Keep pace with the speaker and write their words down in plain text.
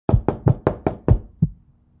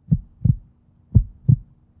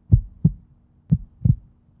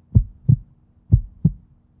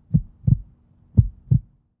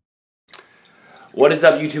What is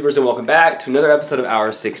up, YouTubers, and welcome back to another episode of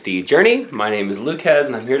Our 60 Journey. My name is Lucas,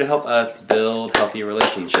 and I'm here to help us build healthy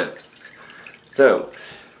relationships. So,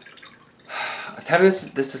 I was having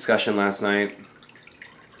this discussion last night,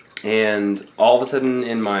 and all of a sudden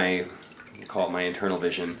in my, we'll call it my internal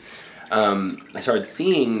vision, I started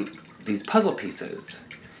seeing these puzzle pieces,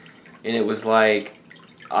 and it was like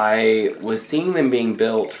I was seeing them being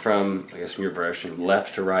built from, I guess from your version,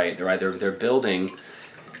 left to right. They're building,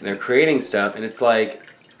 and they're creating stuff, and it's like,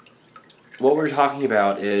 what we're talking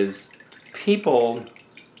about is people,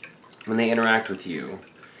 when they interact with you,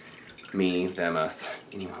 me, them, us,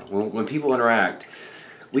 anyway, when people interact,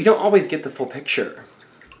 we don't always get the full picture.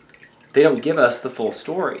 They don't give us the full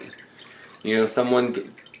story. You know,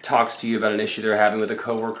 someone talks to you about an issue they're having with a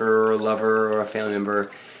coworker or a lover or a family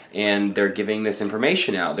member, and they're giving this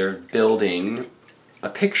information out. They're building a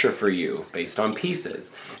picture for you based on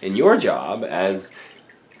pieces. And your job as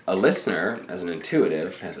a listener, as an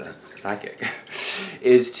intuitive, as a psychic,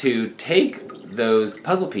 is to take those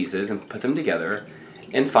puzzle pieces and put them together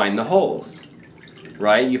and find the holes,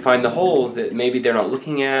 right? You find the holes that maybe they're not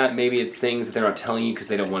looking at, maybe it's things that they're not telling you because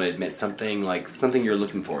they don't want to admit something, like something you're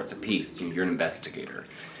looking for. It's a piece. You're an investigator.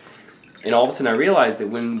 And all of a sudden I realized that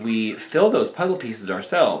when we fill those puzzle pieces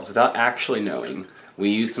ourselves without actually knowing, we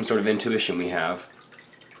use some sort of intuition we have.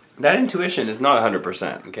 That intuition is not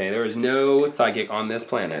 100%, okay? There is no psychic on this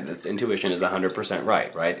planet that's intuition is 100%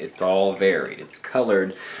 right? It's all varied. It's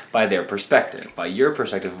colored by their perspective, by your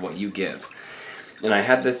perspective of what you give. And I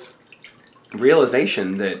had this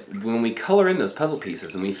realization that when we color in those puzzle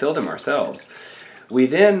pieces and we fill them ourselves, we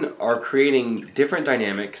then are creating different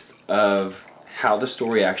dynamics of how the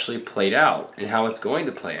story actually played out and how it's going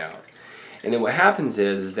to play out. And then what happens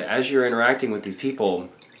is that as you're interacting with these people,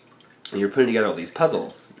 and you're putting together all these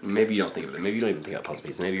puzzles, maybe you don't think of it, maybe you don't even think about puzzle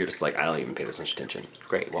pieces, maybe you're just like, I don't even pay this much attention.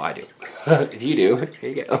 Great, well I do. If you do, here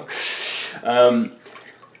you go.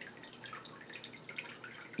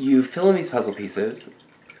 You fill in these puzzle pieces,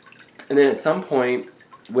 and then at some point,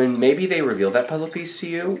 when maybe they reveal that puzzle piece to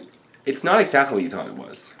you, it's not exactly what you thought it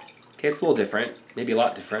was. Okay, it's a little different, maybe a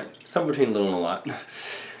lot different, somewhere between a little and a lot.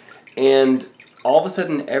 And all of a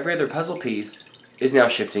sudden, every other puzzle piece is now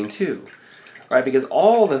shifting too. Right, because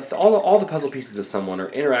all the puzzle pieces of someone are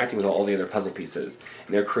interacting with all the other puzzle pieces,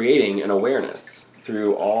 and they're creating an awareness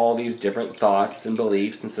through all these different thoughts and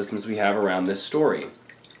beliefs and systems we have around this story.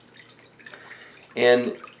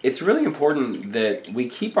 And it's really important that we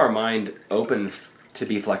keep our mind open to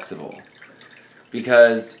be flexible,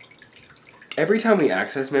 because every time we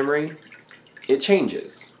access memory, it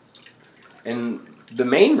changes. And the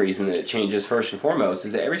main reason that it changes, first and foremost,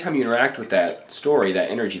 is that every time you interact with that story, that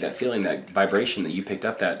energy, that feeling, that vibration that you picked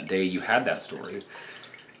up that day you had that story,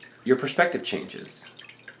 your perspective changes,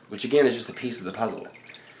 which again is just a piece of the puzzle.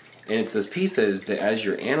 And it's those pieces that as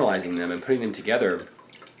you're analyzing them and putting them together,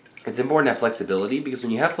 it's important to have flexibility, because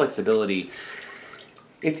when you have flexibility,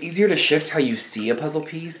 it's easier to shift how you see a puzzle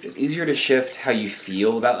piece. It's easier to shift how you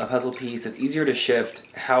feel about a puzzle piece. It's easier to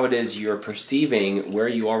shift how it is you're perceiving where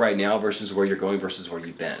you are right now versus where you're going versus where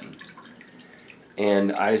you've been.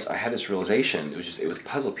 And I had this realization. It was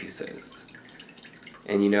puzzle pieces.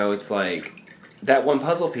 And you know, it's like that one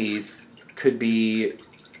puzzle piece could be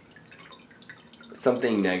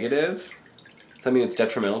something negative, something that's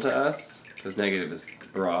detrimental to us, because negative is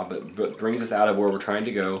raw, but brings us out of where we're trying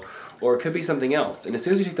to go. Or it could be something else. And as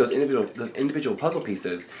soon as we take those individual puzzle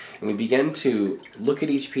pieces and we begin to look at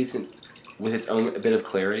each piece with its own bit of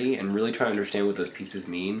clarity and really try to understand what those pieces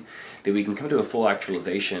mean, that we can come to a full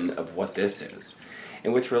actualization of what this is.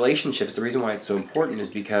 And with relationships, the reason why it's so important is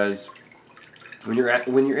because when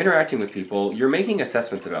you're interacting with people, you're making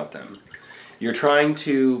assessments about them. You're trying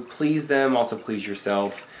to please them, also please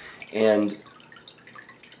yourself. And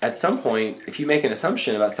at some point, if you make an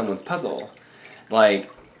assumption about someone's puzzle, like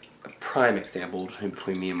a prime example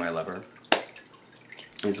between me and my lover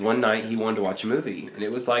is one night he wanted to watch a movie, and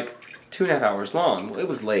it was like 2.5 hours long. Well, it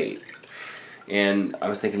was late, and I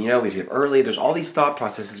was thinking, you know, we have early. There's all these thought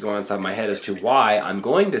processes going on inside my head as to why I'm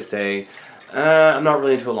going to say I'm not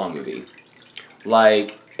really into a long movie.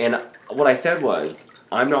 And what I said was,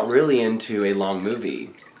 I'm not really into a long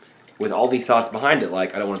movie with all these thoughts behind it,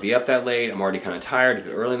 like I don't want to be up that late, I'm already kind of tired, it's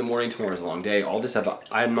early in the morning, tomorrow's a long day, all this stuff.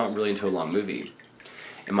 I'm not really into a long movie.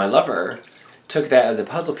 And my lover took that as a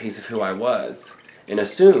puzzle piece of who I was and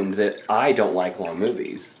assumed that I don't like long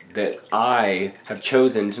movies, that I have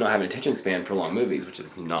chosen to not have an attention span for long movies, which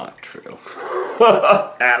is not true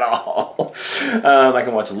at all. I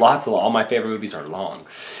can watch lots of long. All my favorite movies are long.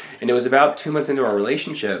 And it was about 2 months into our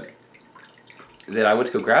relationship that I went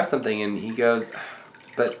to go grab something, and he goes,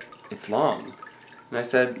 but it's long. And I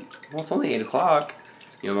said, well, it's only 8 o'clock.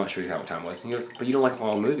 I'm not sure exactly what time it was. And he goes, but you don't like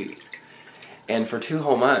long movies. And for 2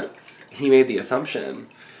 whole months, he made the assumption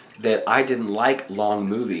that I didn't like long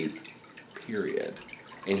movies, period.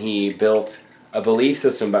 And he built a belief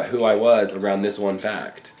system about who I was around this one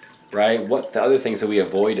fact, right? What the other things that we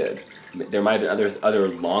avoided? There might have been other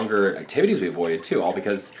longer activities we avoided too, all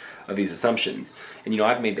because of these assumptions. And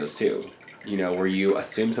I've made those too. Where you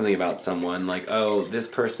assume something about someone, like, oh, this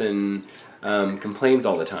person complains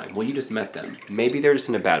all the time. Well, you just met them. Maybe they're just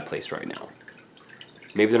in a bad place right now.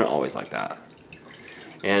 Maybe they're not always like that.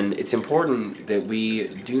 And it's important that we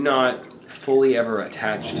do not fully ever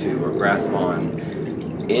attach to or grasp on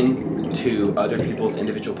into other people's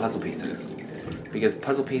individual puzzle pieces, because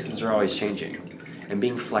puzzle pieces are always changing. And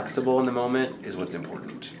being flexible in the moment is what's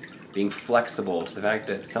important. Being flexible to the fact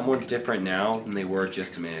that someone's different now than they were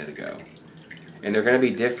just a minute ago. And they're going to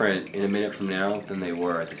be different in a minute from now than they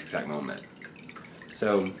were at this exact moment.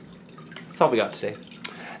 So, that's all we got today.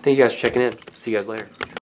 Thank you guys for checking in. See you guys later.